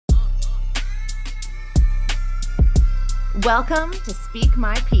Welcome to Speak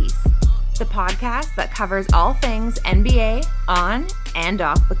My Piece, the podcast that covers all things NBA on and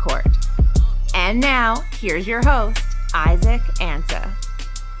off the court. And now, here's your host, Isaac Ansa.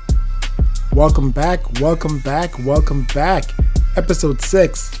 Welcome back. Episode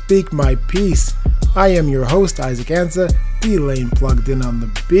 6, Speak My Piece. I am your host, Isaac Ansa, D-Lane plugged in on the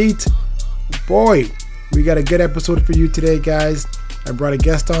beat. Boy, we got a good episode for you today, guys. I brought a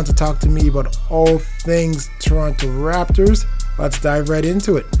guest on to talk to me about all things Toronto Raptors. Let's dive right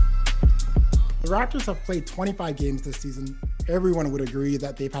into it. The Raptors have played 25 games this season. Everyone would agree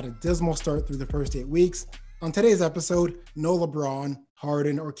that they've had a dismal start through the first 8 weeks. On today's episode, no LeBron,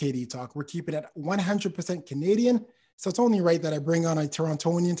 Harden, or KD talk. We're keeping it 100% Canadian, so it's only right that I bring on a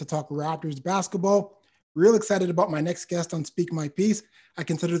Torontonian to talk Raptors basketball. Real excited about my next guest on Speak My Piece. I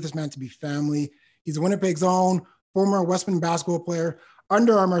consider this man to be family. He's Winnipeg's own, former Westman basketball player,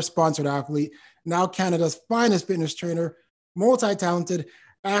 Under Armour sponsored athlete, now Canada's finest fitness trainer, multi-talented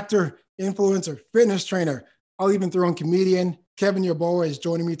actor, influencer, fitness trainer. I'll even throw in comedian. Kevin Yeboah is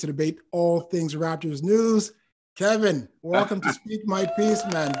joining me to debate all things Raptors news. Kevin, welcome to Speak My Piece,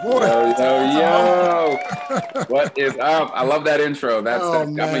 man. Boy, yo. What is up? I love that intro.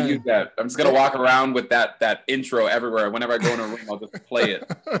 I'm going to use that. I'm just going to walk around with that intro everywhere. Whenever I go in a room, I'll just play it.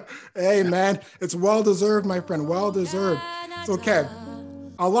 Hey, man, it's well-deserved, my friend, well-deserved. So, Kev,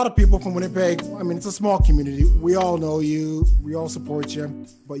 a lot of people from Winnipeg, I mean, it's a small community. We all know you. We all support you.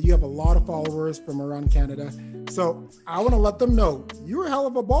 But you have a lot of followers from around Canada. So I want to let them know you were a hell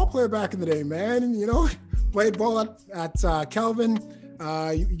of a ball player back in the day, man. And, you know, played ball at Kelvin.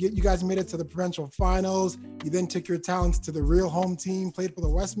 You guys made it to the provincial finals. You then took your talents to the real home team, played for the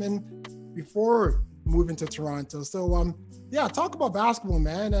Westmen before moving to Toronto. So, talk about basketball,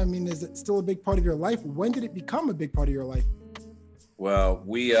 man. I mean, is it still a big part of your life? When did it become a big part of your life? Well,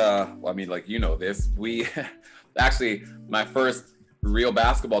 we actually, my first real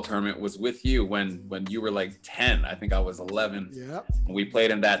basketball tournament was with you when you were like 10. I think I was 11. Yeah. We played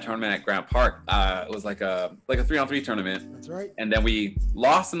in that tournament at Grant Park. It was like a 3-on-3 tournament. That's right. And then we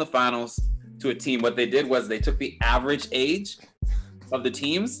lost in the finals to a team. What they did was they took the average age of the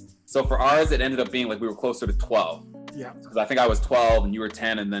teams. So for ours, it ended up being like we were closer to 12. Yeah. Because I think I was 12 and you were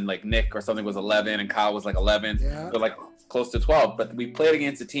 10, and then like Nick or something was 11 and Kyle was like 11. Yeah. So like close to 12. But we played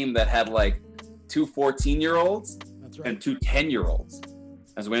against a team that had like 2 14-year-olds. That's right. And 2 10-year-olds.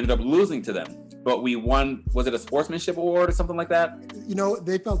 And so we ended up losing to them. But we won, was it a sportsmanship award or something like that? You know,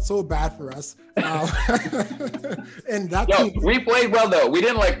 they felt so bad for us. And that team, we played well though. We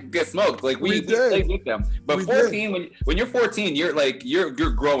didn't like get smoked. Like we played with them. But we 14, when you're 14, you're like you're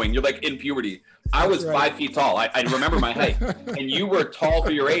growing. You're like in puberty. I was 5 feet tall. I remember my height. And you were tall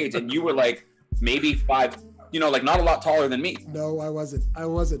for your age, and you were like maybe 5, like not a lot taller than me. No, I wasn't.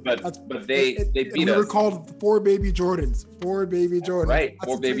 But they beat us. We were called 4 baby Jordans. 4 baby Jordans. Right,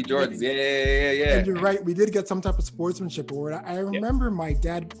 4 baby Jordans. Yeah. And you're right. We did get some type of sportsmanship award. I remember my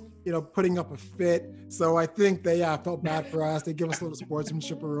dad, putting up a fit. So I think they felt bad for us. They give us a little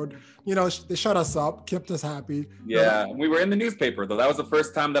sportsmanship award. They shut us up, kept us happy. Yeah, we were in the newspaper though. That was the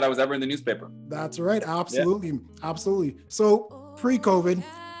first time that I was ever in the newspaper. That's right. Absolutely. Absolutely. So pre-COVID,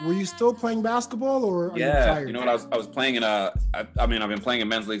 were you still playing basketball or are you retired? You know what? I was playing in I've been playing in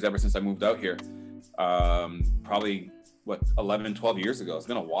men's leagues ever since I moved out here. Probably 11, 12 years ago. It's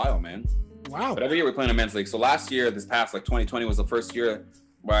been a while, man. Wow. But every year we're playing in men's league. So last year, this past 2020 was the first year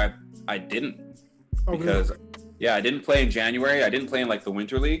where I didn't. Because I didn't play in January. I didn't play in like the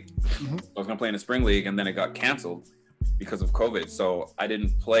winter league. Mm-hmm. I was gonna play in the spring league, and then it got canceled because of COVID. So I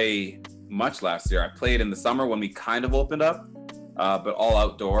didn't play much last year. I played in the summer when we kind of opened up. But all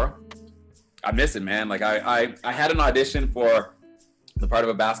outdoor. I miss it, man. Like I had an audition for the part of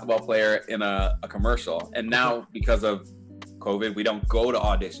a basketball player in a commercial, and now because of COVID, we don't go to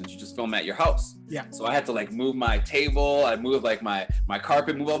auditions. You just film at your house. Yeah. So I had to like move my table, I moved like my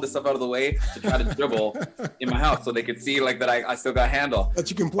carpet, move all this stuff out of the way to try to dribble in my house, so they could see like that I still got handle. That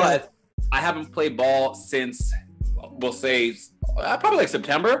you can play. But I haven't played ball since we'll say probably like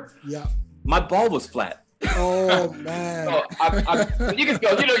September. Yeah. My ball was flat. Oh man! So you can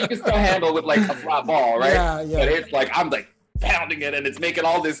still handle with like a flat ball, right? Yeah. But it's like I'm like pounding it, and it's making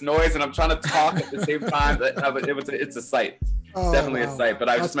all this noise, and I'm trying to talk at the same time. But it's a sight. It's definitely a sight. But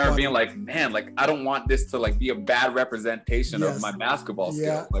I just remember being like, man, like I don't want this to like be a bad representation of my basketball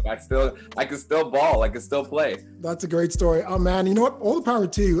skills. Like I can still ball, I can still play. That's a great story. Oh man, you know what? All the power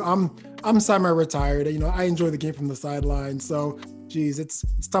to you. I'm semi-retired. I enjoy the game from the sideline. So, geez, it's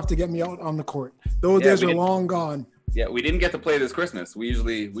tough to get me out on the court. Those days are long gone. Yeah, we didn't get to play this Christmas. We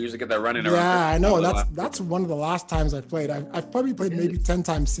usually get that running around. Yeah, I know. That's one of the last times I played. I've probably played maybe 10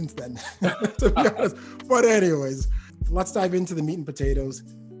 times since then, to be honest. But anyways, let's dive into the meat and potatoes.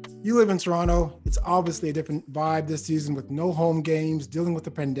 You live in Toronto. It's obviously a different vibe this season with no home games, dealing with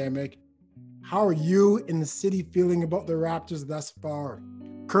the pandemic. How are you in the city feeling about the Raptors thus far?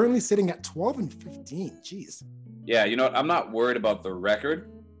 Currently sitting at 12-15. Jeez. Yeah, you know what? I'm not worried about the record.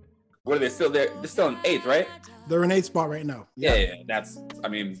 What are they still there? They're still in 8th, right? They're in 8th spot right now. Yeah.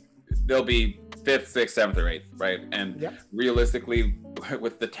 They'll be 5th, 6th, 7th, or 8th, right? And realistically,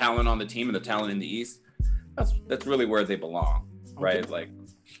 with the talent on the team and the talent in the East, that's really where they belong, right? Like,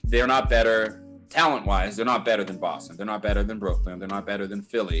 they're not better talent-wise. They're not better than Boston. They're not better than Brooklyn. They're not better than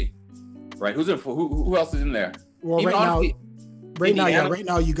Philly, right? Who else is in there? Well, right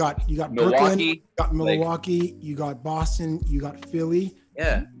now you got Milwaukee, Brooklyn, you got Milwaukee, you got Boston, you got Philly.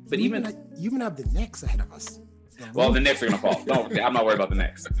 Yeah, but you even have the Knicks ahead of us. Well, the Knicks are gonna fall. No, I'm not worried about the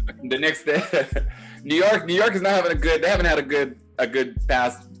Knicks. The Knicks, New York is not having a good. They haven't had a good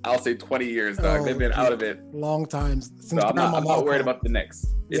past. I'll say 20 years, dog. They've been out of it long times. So I'm not worried about the Knicks.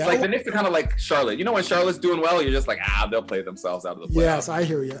 It's like the Knicks are kind of like Charlotte. You know, when Charlotte's doing well, you're just like, they'll play themselves out of the playoffs. Yes, I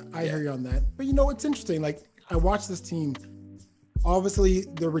hear you. I hear you on that. But you know, it's interesting. Like, I watched this team. Obviously,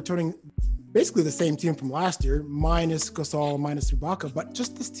 they're returning basically the same team from last year, minus Gasol, minus Ibaka. But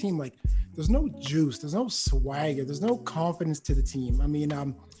just this team, like, there's no juice, there's no swagger, there's no confidence to the team. I mean,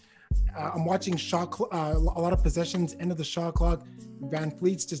 I'm watching a lot of possessions, end of the shot clock. Van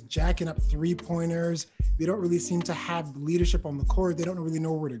Fleet's just jacking up 3-pointers. They don't really seem to have leadership on the court. They don't really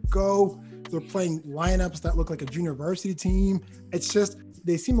know where to go. They're playing lineups that look like a junior varsity team. It's just,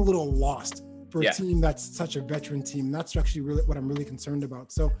 they seem a little lost for a team that's such a veteran team. That's actually really what I'm really concerned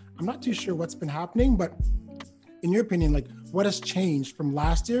about. So I'm not too sure what's been happening, but in your opinion, like, what has changed from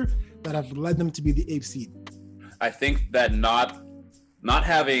last year that have led them to be the 8th seed? I think that not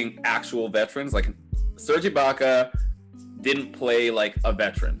having actual veterans, like Serge Ibaka didn't play like a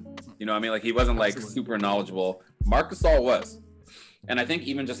veteran. You know what I mean? Like, he wasn't like super knowledgeable. Marc Gasol was. And I think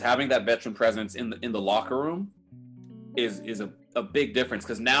even just having that veteran presence in the locker room is a big difference,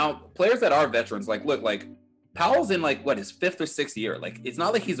 because now players that are veterans, like, look, like Powell's in like his 5th or 6th year. Like, it's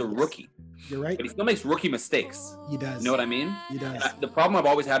not like he's a rookie. You're right. But he still makes rookie mistakes. He does. You know what I mean? He does. The problem I've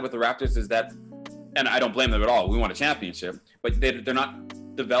always had with the Raptors is that, and I don't blame them at all, we won a championship, but they're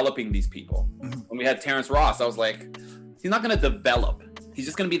not developing these people. Mm-hmm. When we had Terrence Ross, I was like, he's not going to develop. He's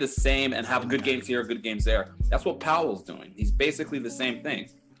just going to be the same and have good games here, good games there. That's what Powell's doing. He's basically the same thing.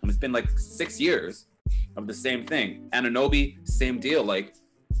 And it's been like 6 years of the same thing. Anunoby, same deal. Like,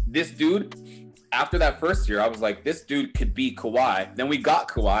 this dude, after that first year, I was like, this dude could be Kawhi. Then we got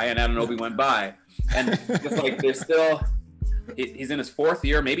Kawhi, and Anunoby went by. And just like, there's still, he's in his 4th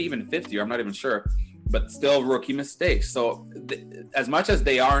year, maybe even 5th year, I'm not even sure, but still rookie mistakes. So as much as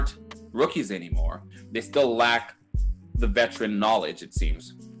they aren't rookies anymore, they still lack the veteran knowledge, it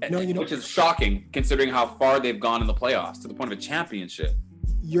seems. Which is shocking considering how far they've gone in the playoffs, to the point of a championship.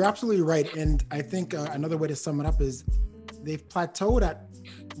 You're absolutely right. And I think another way to sum it up is they've plateaued at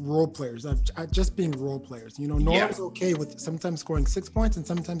role players, at just being role players. You know, Noah's okay with sometimes scoring 6 points, and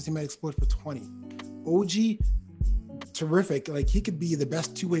sometimes he might explode for 20. OG, terrific. Like, he could be the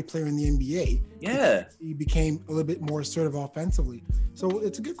best two-way player in the NBA. Yeah. He became a little bit more assertive offensively. So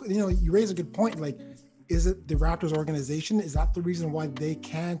it's a good, you raise a good point. Like, is it the Raptors organization? Is that the reason why they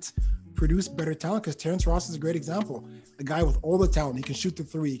can't produce better talent? Because Terrence Ross is a great example. A guy with all the talent. He can shoot the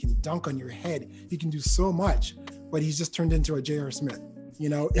three. He can dunk on your head. He can do so much, but he's just turned into a J.R. Smith. You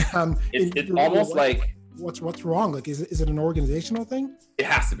know, it's almost like, what's wrong? Like, is it an organizational thing? It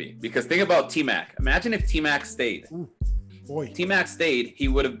has to be, because think about T-Mac. Imagine if T-Mac stayed. Ooh, boy. T-Mac stayed, he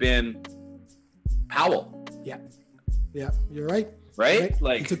would have been Powell. Yeah, you're right. Right?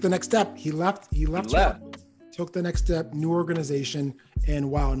 Like, he took the next step. He left. Took the next step. New organization,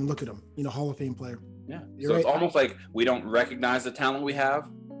 and wow! And look at him. Hall of Fame player. Yeah. So it's almost like we don't recognize the talent we have,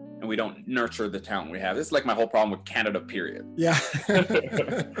 and we don't nurture the talent we have. This is like my whole problem with Canada. Period. Yeah.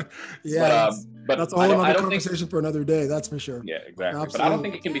 Yeah. But that's a whole other conversation for another day. That's for sure. Yeah, exactly. Absolutely. But I don't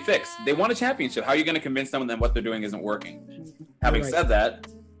think it can be fixed. They won a championship. How are you going to convince them that what they're doing isn't working? Having said that,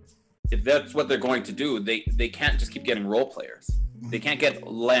 if that's what they're going to do, they can't just keep getting role players. They can't get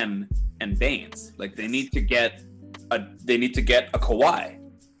Len and Baines. Like, they need to get a Kawhi,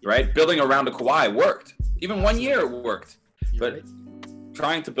 right? Building around a Kawhi worked. Even 1 year it worked. But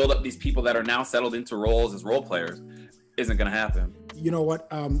trying to build up these people that are now settled into roles as role players isn't going to happen. You know what?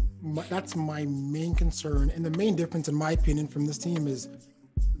 That's my main concern. And the main difference, in my opinion, from this team is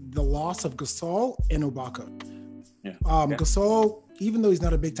the loss of Gasol and Ibaka. Yeah. Gasol, even though he's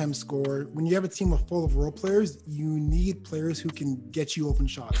not a big time scorer, when you have a team full of role players, you need players who can get you open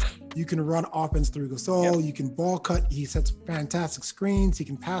shots. You can run offense through Gasol. You can ball cut. He sets fantastic screens. He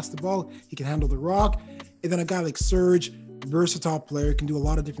can pass the ball. He can handle the rock. And then a guy like Serge, versatile player, can do a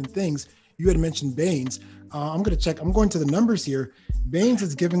lot of different things. You had mentioned Baynes. I'm going to check. I'm going to the numbers here. Baynes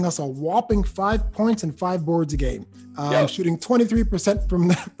is giving us a whopping 5 points and 5 boards a game, shooting 23%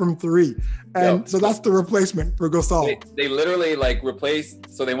 from three. And so that's the replacement for Gasol. They literally replaced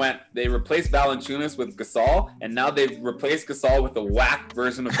Valanciunas with Gasol, and now they've replaced Gasol with a whack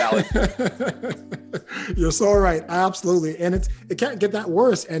version of Valanciunas. You're so right. Absolutely. And it can't get that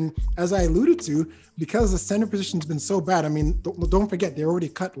worse. And as I alluded to, because the center position's been so bad, I mean, don't forget, they already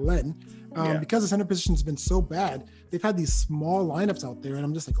cut Len. Because the center position's been so bad, they've had these small lineups out there, and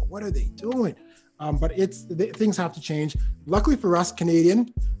I'm just like, what are they doing? But things have to change. Luckily for us,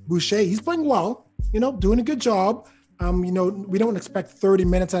 Canadian, Boucher, he's playing well, doing a good job. We don't expect 30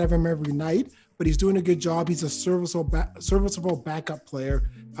 minutes out of him every night, but he's doing a good job. He's a serviceable backup player.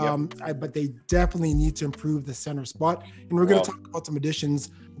 But they definitely need to improve the center spot. And we're going to talk about some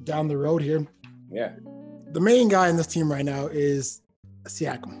additions down the road here. Yeah. The main guy in this team right now is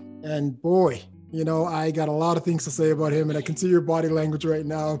Siakam. And boy, I got a lot of things to say about him, and I can see your body language right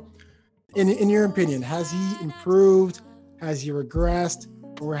now. In your opinion, has he improved? Has he regressed?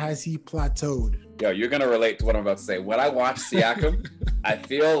 Or has he plateaued? Yo, you're going to relate to what I'm about to say. When I watch Siakam, I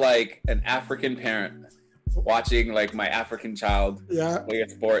feel like an African parent watching my African child play a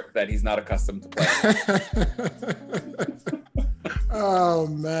sport that he's not accustomed to playing. Oh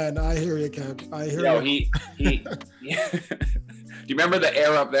man, I hear you, Kev. I hear you. He do you remember The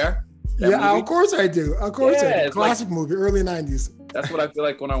Air Up There? Movie? Of course I do. Of course I do. Classic movie, early 90s. That's what I feel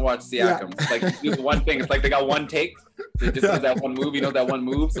like when I watch Siakam. It's like he does the one thing. It's like they got one take. They just do that one move. He knows that one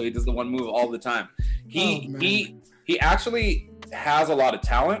move, so he does the one move all the time. He actually has a lot of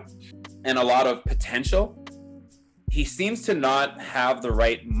talent and a lot of potential. He seems to not have the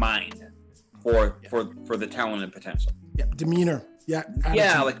right mind for the talent and potential. Yeah, demeanor. Yeah.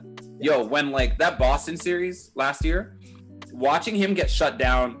 When that Boston series last year, watching him get shut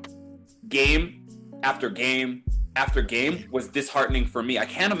down game after game after game was disheartening for me. I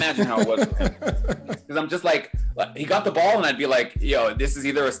can't imagine how it was for him. Because I'm just he got the ball and I'd be like, yo, this is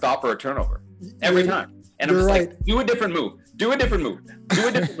either a stop or a turnover every time. And I'm just like, do a different move. Do a different move.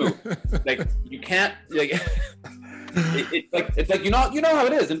 You can't it's like you know how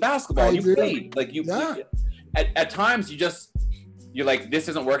it is in basketball. You played at times you're like, this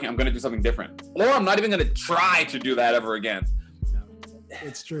isn't working. I'm going to do something different, or I'm not even going to try to do that ever again.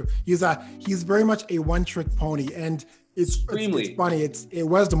 It's true. He's very much a one-trick pony, and it's funny. It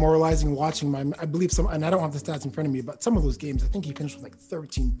was demoralizing watching I believe and I don't have the stats in front of me, but some of those games, I think he finished with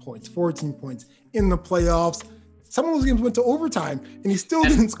 13 points, 14 points in the playoffs. Some of those games went to overtime, and he still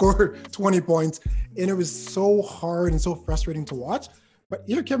didn't score 20 points, and it was so hard and so frustrating to watch. But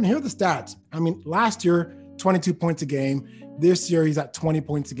here, Kevin, here are the stats. I mean, last year, 22 points a game. This year, he's at 20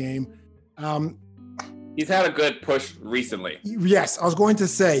 points a game. He's had a good push recently. Yes, I was going to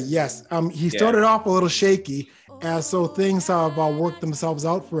say, yes. He started off a little shaky, so things have worked themselves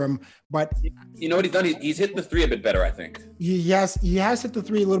out for him. But you know what he's done? He's hit the three a bit better, I think. He has hit the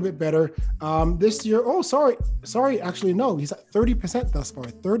three a little bit better. This year, actually, no. He's at 30% thus far.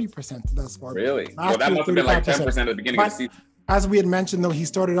 30% thus far. Really? Well, that must have been 10% at the beginning of the season. As we had mentioned, though, he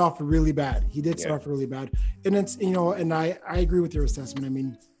started off really bad. He did start off really bad. And it's, and I agree with your assessment. I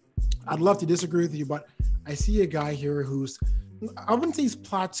mean, I'd love to disagree with you, but I see a guy here who's, I wouldn't say he's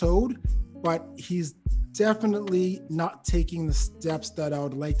plateaued, but he's definitely not taking the steps that I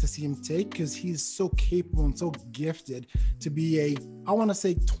would like to see him take, because he's so capable and so gifted to be I want to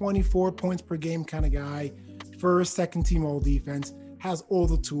say 24 points per game kind of guy, first, second team all defense, has all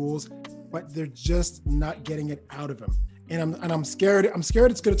the tools, but they're just not getting it out of him. And I'm scared. I'm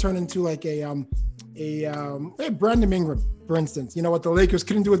scared it's going to turn into like a Brandon Ingram, for instance. You know what the Lakers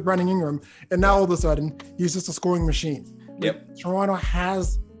couldn't do with Brandon Ingram, and now all of a sudden he's just a scoring machine. Yep. Like, Toronto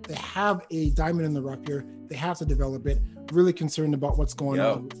they have a diamond in the rough here. They have to develop it. Really concerned about what's going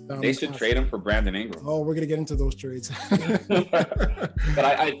on. They should trade him for Brandon Ingram. Oh, we're gonna get into those trades. But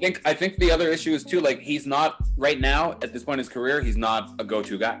I think the other issue is too, he's not right now at this point in his career. He's not a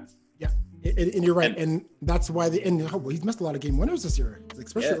go-to guy. And you're right, and that's why he's missed a lot of game winners this year,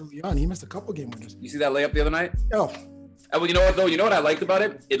 especially early on. He missed a couple game winners. You see that layup the other night? Oh. Well, you know what though? You know what I liked about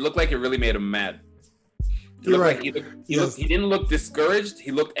it? It looked like it really made him mad. You're right. He didn't look discouraged.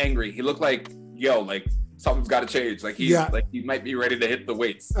 He looked angry. He looked like, something's got to change. Like he might be ready to hit the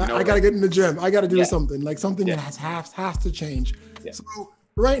weights. I got to get in the gym. I got to do something. Like something that has to change. Yeah. So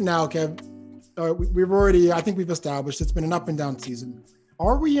right now, Kev, I think we've established it's been an up and down season.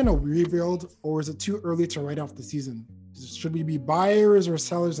 Are we in a rebuild, or is it too early to write off the season? Should we be buyers or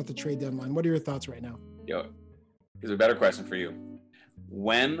sellers at the trade deadline? What are your thoughts right now? Yo, here's a better question for you.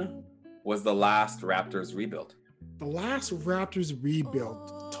 When was the last Raptors rebuild? The last Raptors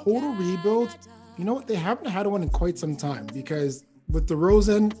rebuild, total rebuild, you know what? They haven't had one in quite some time, because with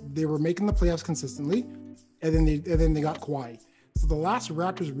DeRozan, they were making the playoffs consistently, and then they got Kawhi. So the last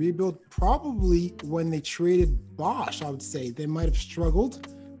Raptors rebuild, probably when they traded Bosh, I would say. They might have struggled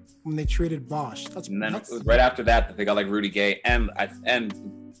when they traded Bosh. And then it was right after that they got like Rudy Gay, I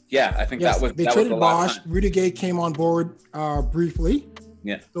think they traded Bosh. Rudy Gay came on board briefly.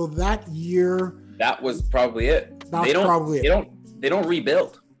 Yeah. So that year, that was probably it. They don't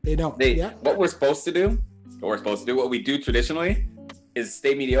rebuild. They don't. What we're supposed to do, what we do traditionally, is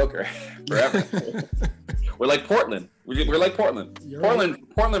stay mediocre forever. We're like Portland. We're like Portland.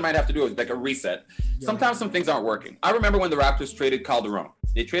 Portland might have to do like a reset. Yeah. Sometimes some things aren't working. I remember when the Raptors traded Calderon.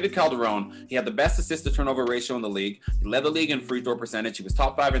 They traded Calderon. He had the best assist to turnover ratio in the league. He led the league in free throw percentage. He was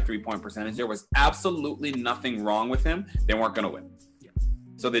top 5 in 3-point percentage. There was absolutely nothing wrong with him. They weren't going to win. Yeah.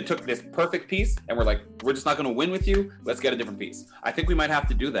 So they took this perfect piece and we're like, we're just not going to win with you. Let's get a different piece. I think we might have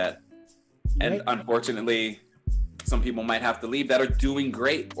to do that. Right. And unfortunately, some people might have to leave that are doing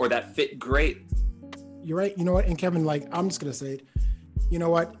great or that fit great. You're right. You know what? And Kevin, like, I'm just going to say it. You know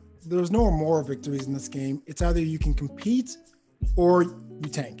what? There's no moral victories in this game. It's either you can compete or you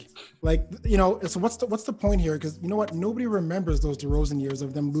tank. Like, you know, so what's the point here? Because you know what? Nobody remembers those DeRozan years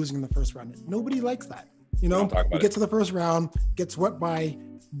of them losing in the first round. Nobody likes that. You know, you get to the first round, get swept by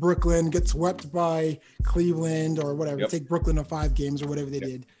Brooklyn, get swept by Cleveland or whatever. Yep. Take Brooklyn to 5 games or whatever they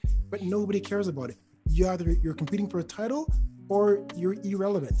did. But nobody cares about it. You're competing for a title or you're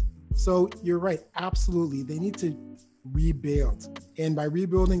irrelevant. So you're right. Absolutely. They need to rebuild. And by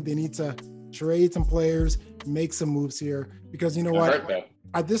rebuilding, they need to trade some players, make some moves here. Because you know what?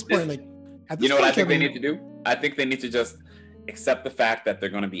 At this point, I think they need to do? I think they need to just accept the fact that they're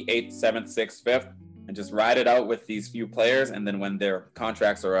going to be 8th, 7th, 6th, 5th, and just ride it out with these few players. And then when their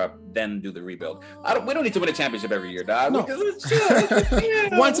contracts are up, then do the rebuild. We don't need to win a championship every year, dog. No.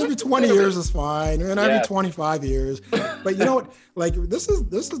 Once every 20 years is fine, and every 25 years. But you know what? Like, this is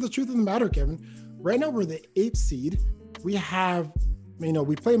the truth of the matter, Kevin. Right now, we're the 8th seed. We have,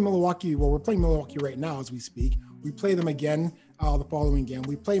 we play Milwaukee. Well, we're playing Milwaukee right now as we speak. We play them again the following game.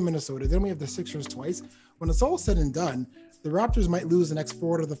 We play Minnesota. Then we have the Sixers twice. When it's all said and done, the Raptors might lose the next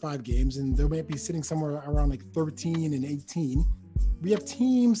 4 out of the 5 games, and they might be sitting somewhere around like 13 and 18. We have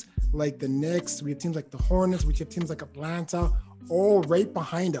teams like the Knicks. We have teams like the Hornets. We have teams like Atlanta, all right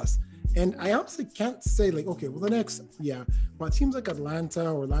behind us. And I honestly can't say like, okay, well, the Knicks, but teams like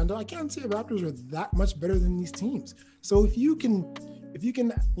Atlanta, Orlando, I can't say Raptors are that much better than these teams. So if you can,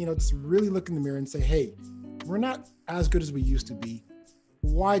 just really look in the mirror and say, hey, we're not as good as we used to be.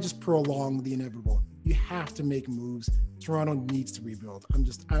 Why just prolong the inevitable? You have to make moves. Toronto needs to rebuild.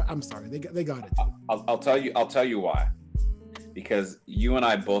 I'm sorry. They got it. I'll tell you why. Because you and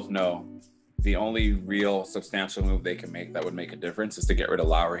I both know the only real substantial move they can make that would make a difference is to get rid of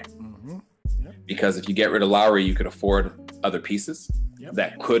Lowry. Mm-hmm. Yep. Because if you get rid of Lowry, you could afford other pieces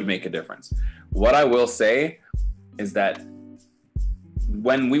that could make a difference. What I will say is that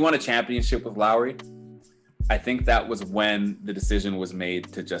when we won a championship with Lowry, I think that was when the decision was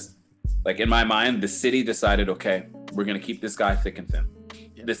made to just, like, in my mind, the city decided, okay, we're going to keep this guy thick and thin.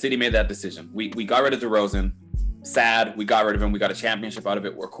 Yep. The city made that decision. We got rid of DeRozan. Sad, we got rid of him. We got a championship out of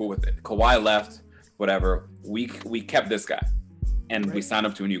it. We're cool with it. Kawhi left, whatever. We kept this guy, and we signed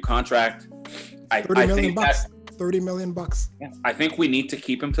him to a new contract. I think $30 million. Yeah, I think we need to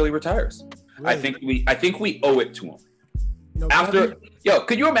keep him till he retires. Really? I think we owe it to him.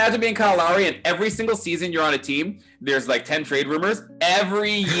 Could you imagine being Kyle Lowry and every single season you're on a team, there's like 10 trade rumors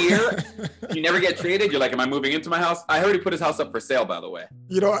every year. You never get traded. You're like, am I moving into my house? I heard he put his house up for sale, by the way.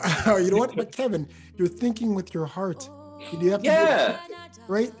 You know what? But Kevin, you're thinking with your heart. You have to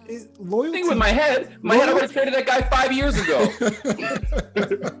right? Loyalty. Thinking with my head. I would have traded that guy 5 years ago.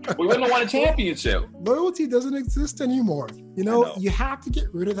 We wouldn't have won a championship. Loyalty doesn't exist anymore. You have to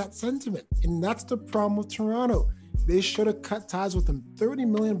get rid of that sentiment. And that's the problem with Toronto. They should have cut ties with him. $30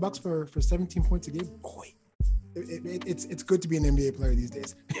 million for 17 points a game. Boy, it's good to be an NBA player these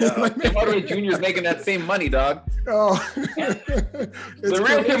days. Yeah. Tim Hardaway Jr. is making that same money, dog. Oh, the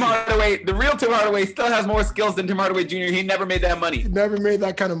real Tim Hardaway still has more skills than Tim Hardaway Jr. He never made that money. He never made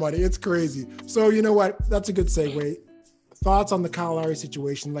that kind of money. It's crazy. So you know what? That's a good segue. Thoughts on the Kyle Lowry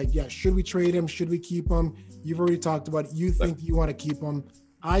situation? Like, should we trade him? Should we keep him? You've already talked about it. You think you want to keep him.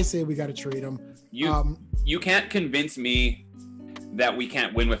 I say we got to trade him. You can't convince me that we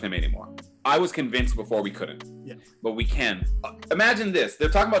can't win with him anymore. I was convinced before we couldn't. Yeah. But we can. Imagine this. They're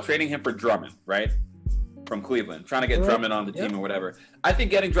talking about trading him for Drummond, right? From Cleveland. Trying to get Drummond on the team or whatever. I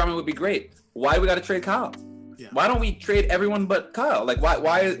think getting Drummond would be great. Why do we got to trade Kyle? Yeah. Why don't we trade everyone but Kyle? Like,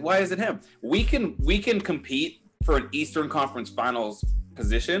 why is it him? We can compete for an Eastern Conference Finals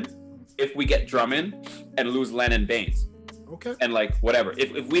position if we get Drummond and lose Lennon Baines. Okay. And like whatever.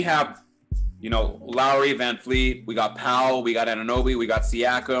 If we have, Lowry, Van Fleet, we got Powell, we got Anunoby, we got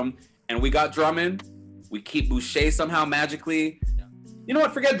Siakam, and we got Drummond. We keep Boucher somehow magically. You know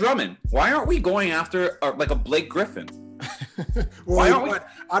what? Forget Drummond. Why aren't we going after like a Blake Griffin? Why aren't we?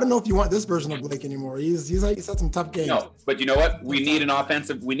 I don't know if you want this version of Blake anymore. He's had some tough games. No, but you know what? We need an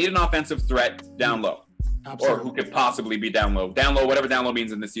offensive threat down low. Absolutely. Or who could possibly be down low. Down low, whatever down low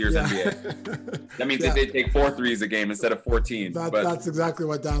means in this year's NBA. That means they take 4 threes a game instead of 14. That's exactly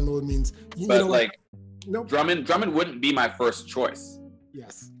what down low means. Drummond wouldn't be my first choice.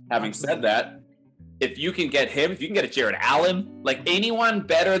 Yes. Having said that, if you can get him, if you can get a Jared Allen, like anyone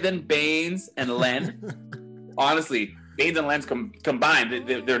better than Baines and Len, honestly, Baines and Len's combined,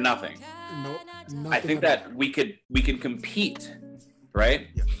 they're nothing. Nothing. I think that we can compete, right?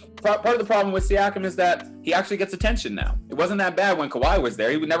 Yeah. Part of the problem with Siakam is that he actually gets attention now. It wasn't that bad when Kawhi was there.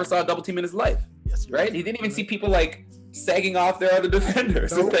 He never saw a double team in his life, right? He didn't even see people like sagging off their other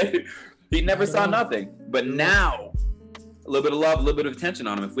defenders. Nope. He never saw nothing. But now, a little bit of love, a little bit of attention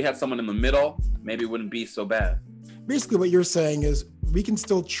on him. If we had someone in the middle, maybe it wouldn't be so bad. Basically, what you're saying is we can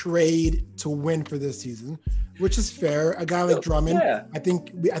still trade to win for this season, which is fair. A guy like Drummond, yeah. I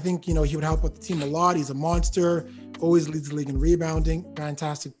think he would help with the team a lot. He's a monster. Always leads the league in rebounding.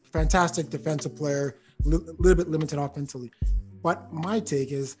 Fantastic defensive player. Little bit limited offensively. But my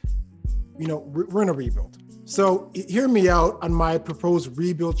take is, we're in a rebuild. So hear me out on my proposed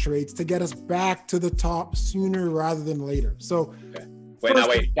rebuild trades to get us back to the top sooner rather than later. So, okay.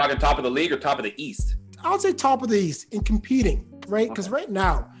 Wait, talking top of the league or top of the East? I would say top of the East in competing, right? Because right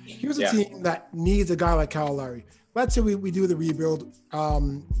now, here's a team that needs a guy like Kyle Lowry. Let's say we do the rebuild.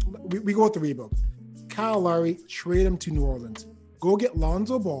 We go with the rebuild. Kyle Lowry, trade him to New Orleans. Go get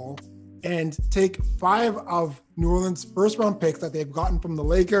Lonzo Ball and take 5 of New Orleans' first-round picks that they've gotten from the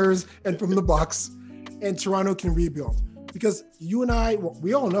Lakers and from the Bucks, and Toronto can rebuild. Because you and I,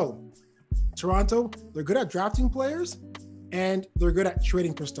 we all know, Toronto, they're good at drafting players, and they're good at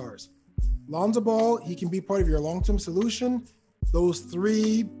trading for stars. Lonzo Ball, he can be part of your long-term solution. Those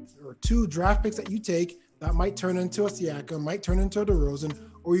 3 or 2 draft picks that you take, that might turn into a Siakam, might turn into a DeRozan,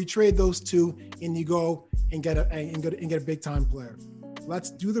 or you trade those 2 and you go and get a big-time player. Let's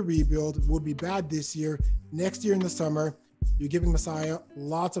do the rebuild. We'll be bad this year. Next year in the summer, you're giving Messiah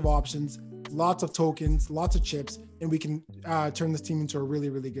lots of options, lots of tokens, lots of chips, and we can turn this team into a really,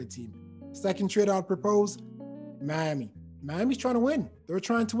 really good team. Second trade I'll propose, Miami. Miami's trying to win. They're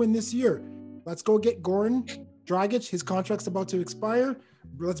trying to win this year. Let's go get Goran Dragic. His contract's about to expire.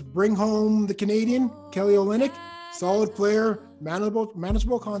 Let's bring home the Canadian, Kelly Olynyk, solid player,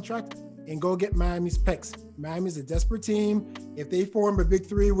 manageable contract, and go get Miami's picks. Miami's a desperate team. If they form a big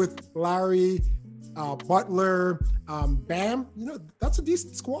 3 with Lowry, Butler, Bam, that's a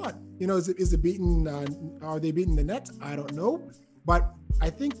decent squad. Is it beating? Are they beating the Nets? I don't know, but I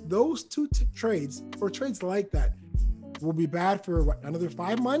think those 2 trades or trades like that will be bad for another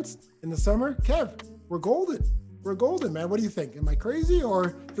 5 months in the summer. Kev, we're golden. We're golden, man. What do you think? Am I crazy,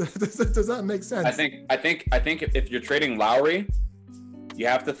 or does that make sense? I think if you're trading Lowry, you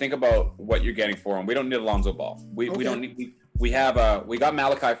have to think about what you're getting for him. We don't need Alonzo Ball. We don't need. We got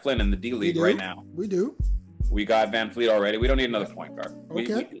Malachi Flynn in the D League right now. We do. We got Van Fleet already. We don't need another point guard.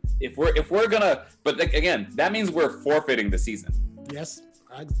 Okay. If we're gonna, but again, that means we're forfeiting the season. Yes,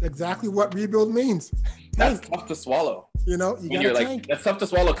 exactly what rebuild means. That's tough to swallow. You gotta tank. That's tough to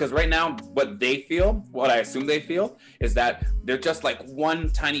swallow because right now, what I assume they feel, is that they're just like one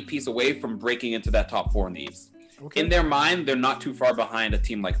tiny piece away from breaking into that top 4 in the East. Okay. In their mind, they're not too far behind a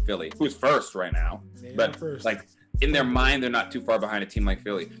team like Philly, who's first right now. Like in their mind, they're not too far behind a team like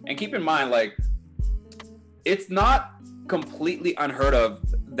Philly. And keep in mind, like, it's not completely unheard of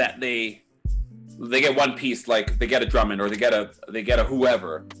that they get one piece, like they get a Drummond or they get a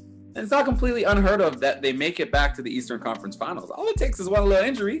whoever. And it's not completely unheard of that they make it back to the Eastern Conference Finals. All it takes is one little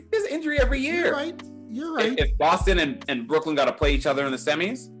injury. There's injury every year. You're right. If Boston and Brooklyn got to play each other in the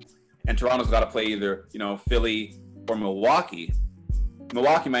semis, and Toronto's got to play either, Philly or Milwaukee.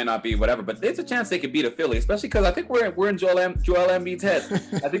 Milwaukee might not be whatever, but there's a chance they could beat a Philly, especially because I think we're in Joel Embiid's head.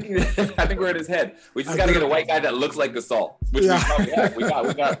 I think we're in his head. We just got to get a white guy that looks like Gasol, which we probably have.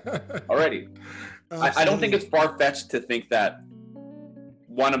 We got already. I don't think it's far-fetched to think that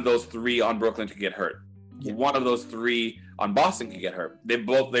one of those 3 on Brooklyn could get hurt. Yeah. One of those 3 on Boston could get hurt. They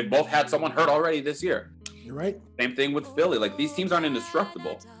both had someone hurt already this year. You're right. Same thing with Philly. Like, these teams aren't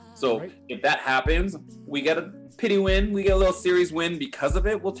indestructible. So if that happens, we get a pity win. We get a little series win because of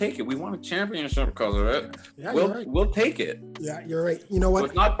it. We'll take it. We won a championship because of it. Yeah, we'll take it. Yeah, you're right. You know what? So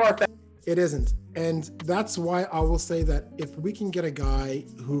it's not far-fetched. It isn't. And that's why I will say that if we can get a guy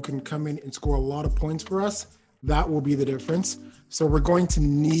who can come in and score a lot of points for us, that will be the difference. So we're going to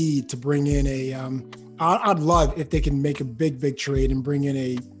need to bring in I'd love if they can make a big trade and bring in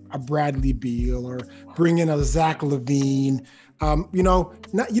a Bradley Beal or bring in a Zach LaVine. We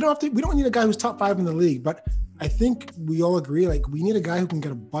don't need a guy who's top 5 in the league, but I think we all agree, like, we need a guy who can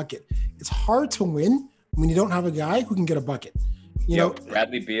get a bucket. It's hard to win when you don't have a guy who can get a bucket. You know,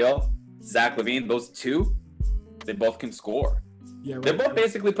 Bradley Beal, Zach LaVine, those two, they both can score. Yeah, right. They're both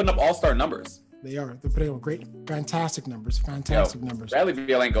basically putting up all-star numbers. They are. They're putting up fantastic numbers. Numbers. Bradley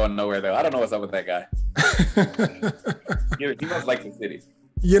Beal ain't going nowhere, though. I don't know what's up with that guy. He must like the city.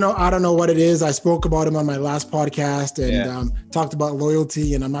 You know, I don't know what it is. I spoke about him on my last podcast and talked about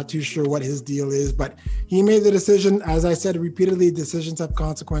loyalty, and I'm not too sure what his deal is, but he made the decision. As I said repeatedly, decisions have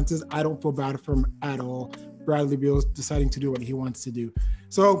consequences. I don't feel bad for him at all. Bradley Beal is deciding to do what he wants to do.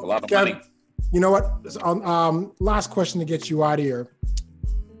 So, a lot of money. You know what? Last question to get you out of here.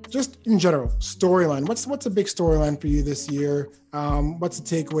 Just in general, storyline. What's a big storyline for you this year? What's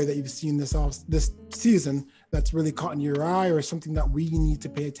the takeaway that you've seen this season that's really caught in your eye, or something that we need to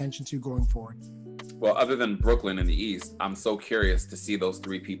pay attention to going forward? Well, other than Brooklyn in the East, I'm so curious to see those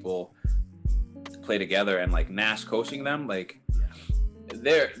three people play together, and like Nash coaching them. Like,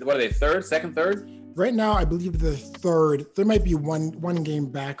 what are they? Third? Right now, I believe they're third. There might be one game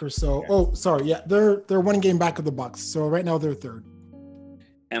back or so. Yeah. Oh, sorry. Yeah, they're one game back of the Bucks. So right now they're third.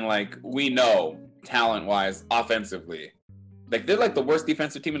 And like, we know, talent-wise, offensively, like, they're like the worst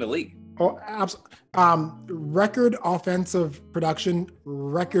defensive team in the league. Oh, absolutely. Record offensive production,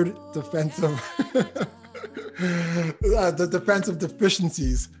 record defensive. The defensive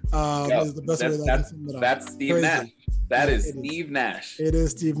deficiencies is the best way that I can sum it up. That's Steve Crazy. Nash. That is Steve Nash. It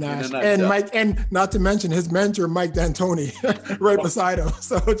is Steve Nash. And Mike, and not to mention his mentor, Mike D'Antoni, right beside him.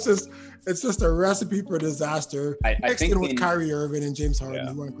 So it's just a recipe for disaster. I think with Kyrie Irving and James Harden,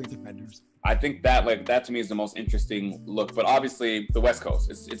 who aren't great defenders. I think that to me is the most interesting look. But obviously the West Coast,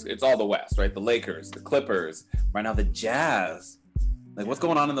 it's all the West, right? The Lakers, the Clippers, right now the Jazz. Like, what's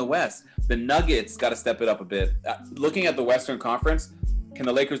going on in the West? The Nuggets got to step it up a bit. Looking at the Western Conference, can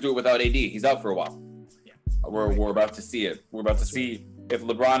the Lakers do it without AD? He's out for a while. We're about to see it. We're about to see if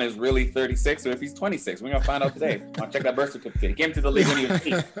LeBron is really 36 or if he's 26. We're gonna find out today. I'll check that birth certificate. He came to the league when he was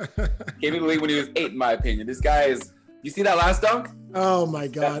 8. Came to the league when he was 8, in my opinion. This guy is. You see that last dunk? Oh my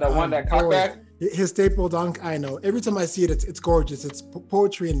God! That one that caught back. His staple dunk. I know. Every time I see it, it's gorgeous. It's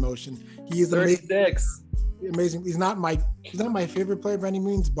poetry in motion. He is 36. Amazing. He's not my favorite player by any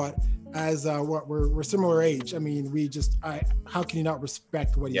means, but as we're similar age. I mean, how can you not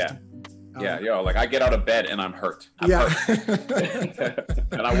respect what he's doing? Like, I get out of bed and I'm hurt. Hurt.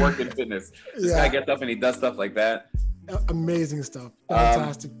 And I work in fitness. This guy gets up and he does stuff like that. Amazing stuff.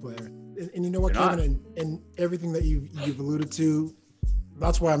 Fantastic player. And you know what, Kevin, and everything that you've alluded to,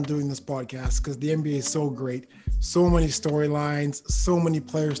 that's why I'm doing this podcast, because the NBA is so great. So many storylines, so many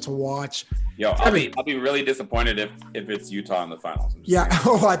players to watch. Yo, I'll be really disappointed if it's Utah in the finals. Yeah,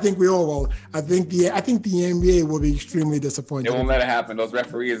 I think we all will. I think the NBA will be extremely disappointed. They won't let it happen. Those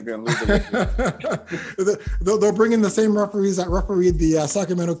referees are going to lose it. They'll bring in the same referees that refereed the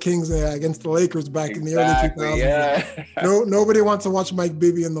Sacramento Kings against the Lakers back in the early 2000s. Yeah. Nobody wants to watch Mike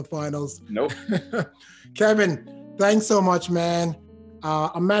Bibby in the finals. Nope. Kevin, thanks so much, man.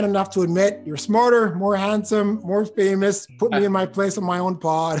 I'm man enough to admit you're smarter, more handsome, more famous. Put me in my place on my own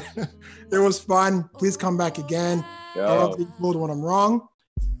pod. It was fun. Please come back again. I'll be told when I'm wrong.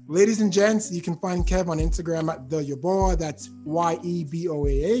 Ladies and gents, you can find Kev on Instagram at @TheYeboah. That's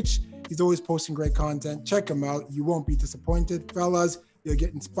YEBOAH. He's always posting great content. Check him out. You won't be disappointed. Fellas, you'll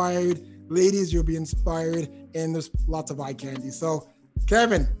get inspired. Ladies, you'll be inspired. And there's lots of eye candy. So,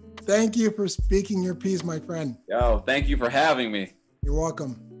 Kevin, thank you for speaking your piece, my friend. Yo, thank you for having me. You're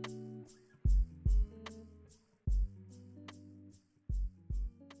welcome.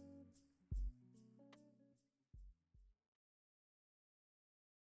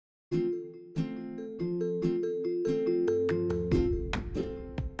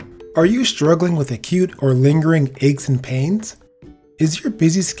 Are you struggling with acute or lingering aches and pains? Is your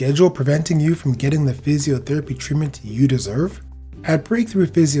busy schedule preventing you from getting the physiotherapy treatment you deserve? At Breakthrough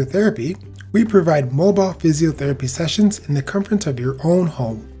Physiotherapy, we provide mobile physiotherapy sessions in the comfort of your own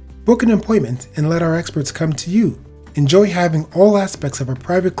home. Book an appointment and let our experts come to you. Enjoy having all aspects of a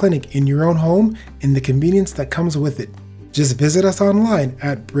private clinic in your own home and the convenience that comes with it. Just visit us online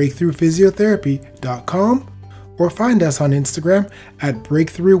at breakthroughphysiotherapy.com or find us on Instagram at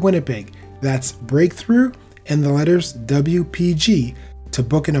Breakthrough Winnipeg. That's Breakthrough and the letters WPG to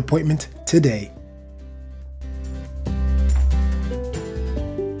book an appointment today.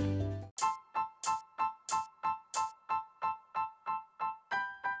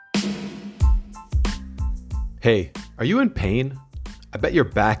 Hey, are you in pain? I bet your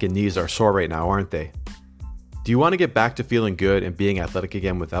back and knees are sore right now, aren't they? Do you want to get back to feeling good and being athletic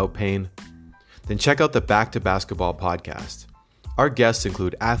again without pain? Then check out the Back to Basketball podcast. Our guests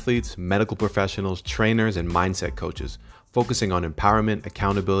include athletes, medical professionals, trainers, and mindset coaches, focusing on empowerment,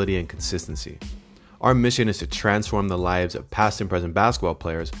 accountability, and consistency. Our mission is to transform the lives of past and present basketball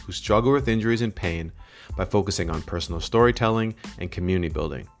players who struggle with injuries and pain by focusing on personal storytelling and community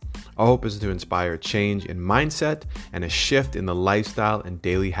building. Our hope is to inspire change in mindset and a shift in the lifestyle and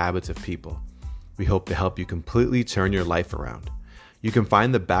daily habits of people. We hope to help you completely turn your life around. You can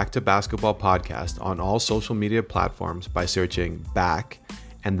find the Back to Basketball podcast on all social media platforms by searching back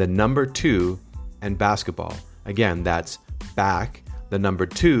and the number 2 and basketball. Again, that's back, the number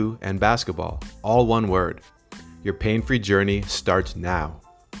 2 and basketball, all one word. Your pain-free journey starts now.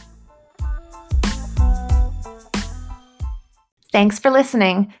 Thanks for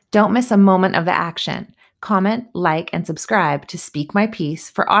listening. Don't miss a moment of the action. Comment, like, and subscribe to Speak My Piece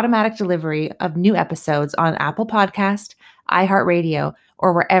for automatic delivery of new episodes on Apple Podcast, iHeartRadio,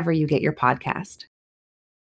 or wherever you get your podcast.